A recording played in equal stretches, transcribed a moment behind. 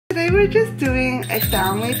Today we're just doing a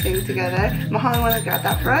family thing together. Mahal wanna grab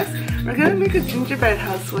that for us. We're gonna make a gingerbread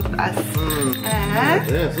house with us. And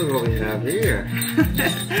this is what we have here.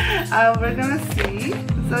 we're gonna see.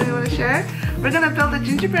 So you wanna share? We're gonna build a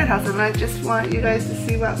gingerbread house, and I just want you guys to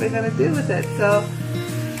see what we're gonna do with it. So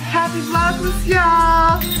happy Vlogmas,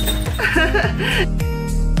 y'all!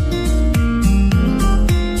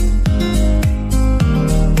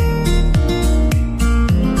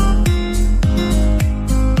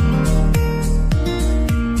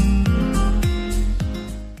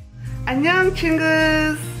 Ahnyoung,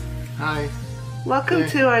 Chingus! Hi. Welcome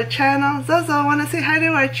to our channel. Zozo, wanna say hi to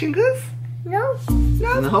our Chingus? No.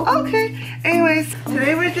 No? Okay. Anyways,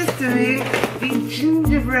 today we're just doing the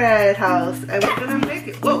gingerbread house, and we're gonna make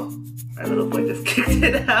it. Whoa! Our little boy just kicked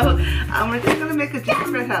it out. We're just gonna make a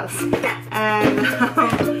gingerbread house, and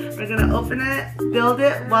we're gonna open it, build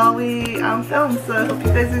it while we film. So I hope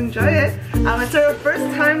you guys enjoy it. It's our first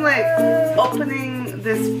time like opening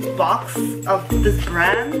this box of this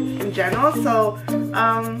brand in general, so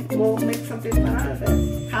we'll make something fun out of it.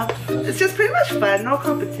 It's just pretty much fun, no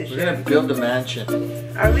competition. We're gonna build the mansion.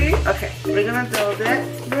 Are we? Okay, we're gonna build it.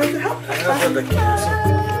 Where's the help? I'm gonna build the castle.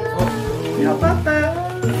 Help Papa.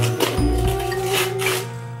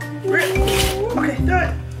 Okay, do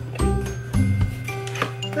it.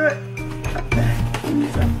 Do it. Up there.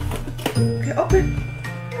 Okay, open.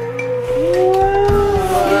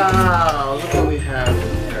 Wow, look what we have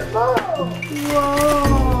here. Whoa.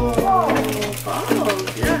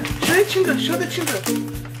 Balls, yeah. Show the Chingu, show the Chingu.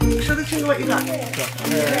 Show the Chingu what you got.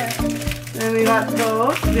 And we got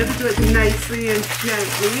those. We have to do it nicely and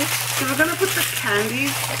gently. So we're gonna put the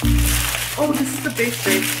candies. Oh, this is the base.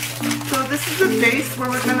 So this is the base where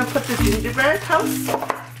we're gonna put the gingerbread house.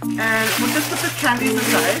 And we'll just put the candies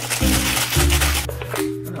aside.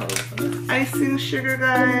 Icing sugar,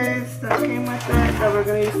 guys, that came with it, that we're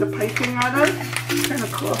gonna use the piping out of. Kind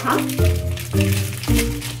of cool, huh?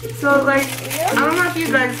 So like, I don't know if you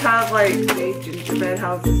guys have like made gingerbread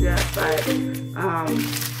houses yet, but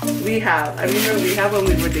we have. I remember we have when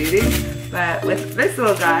we were dating, but with this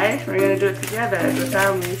little guy, we're gonna do it together as a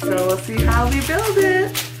family. So we'll see how we build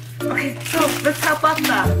it. Okay, so let's HAPPPY.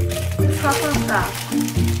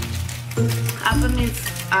 Appa means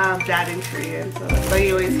dad in Korean, so that's why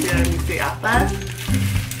you always hear me say Appa.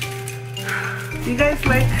 Do you guys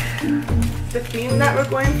like the theme that we're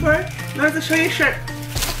going for? Now to show you your shirt.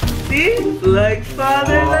 See? Like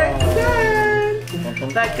father, like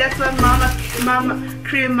son. Like that's what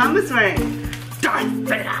Korean mama's wearing. Darth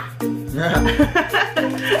Vader.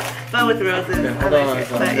 But with roses. I like it.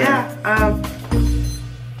 But yeah,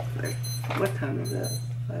 like, what time is it?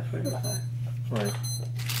 5:45. Right.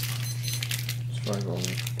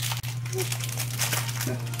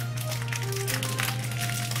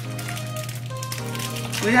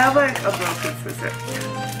 We have like a broken scissor.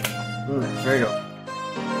 There you go.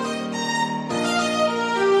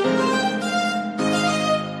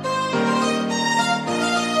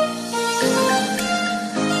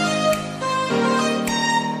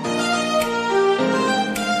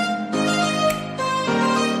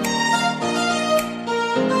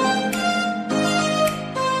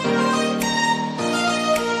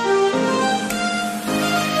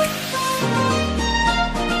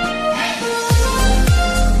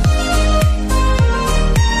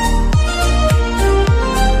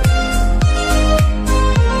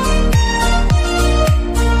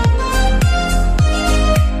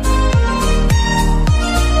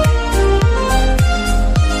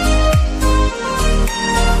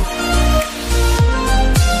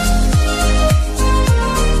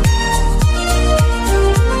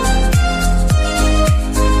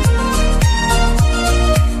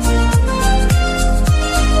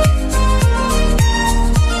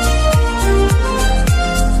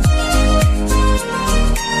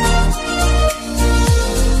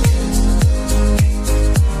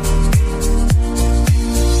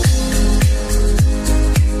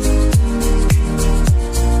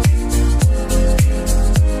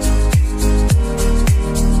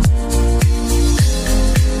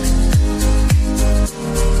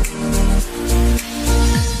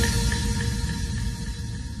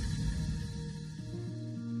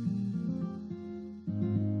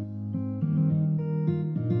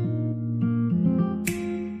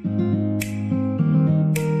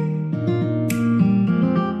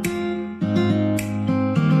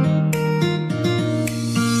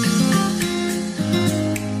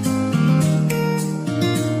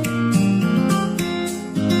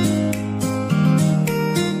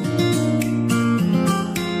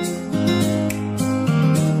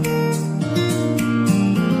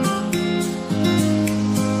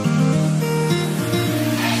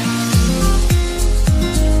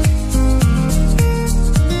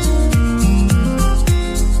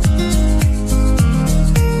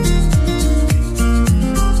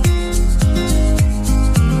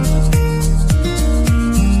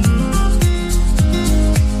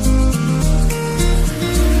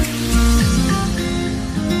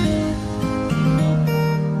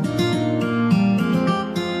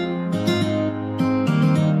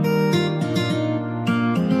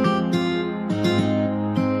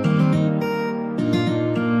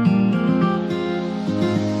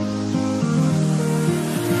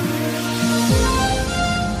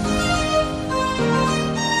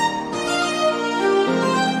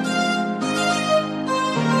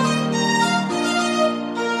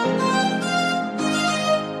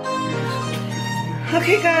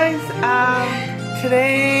 Okay guys,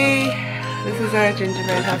 today this is our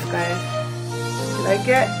gingerbread house, guys. Like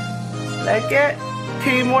it? Like it?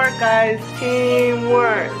 Teamwork, guys.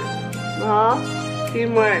 Teamwork.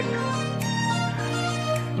 Teamwork.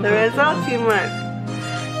 There is all teamwork.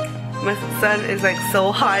 My son is like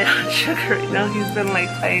so high on sugar right now. He's been like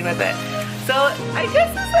playing with it. So I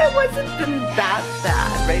guess it wasn't been that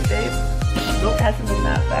bad, right, babe? Nope, it hasn't been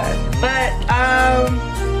that bad. But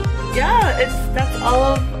yeah, that's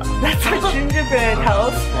our gingerbread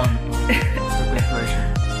house.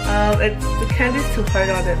 The candy's too hard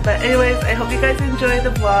on it. But anyways, I hope you guys enjoy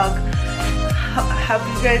the vlog. Hope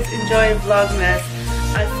you guys enjoy Vlogmas,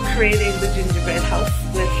 us creating the gingerbread house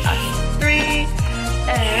with us three.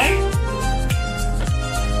 And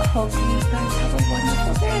I hope you guys have a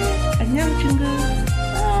wonderful day. Ahnyoung, Chingu.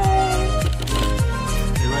 Bye.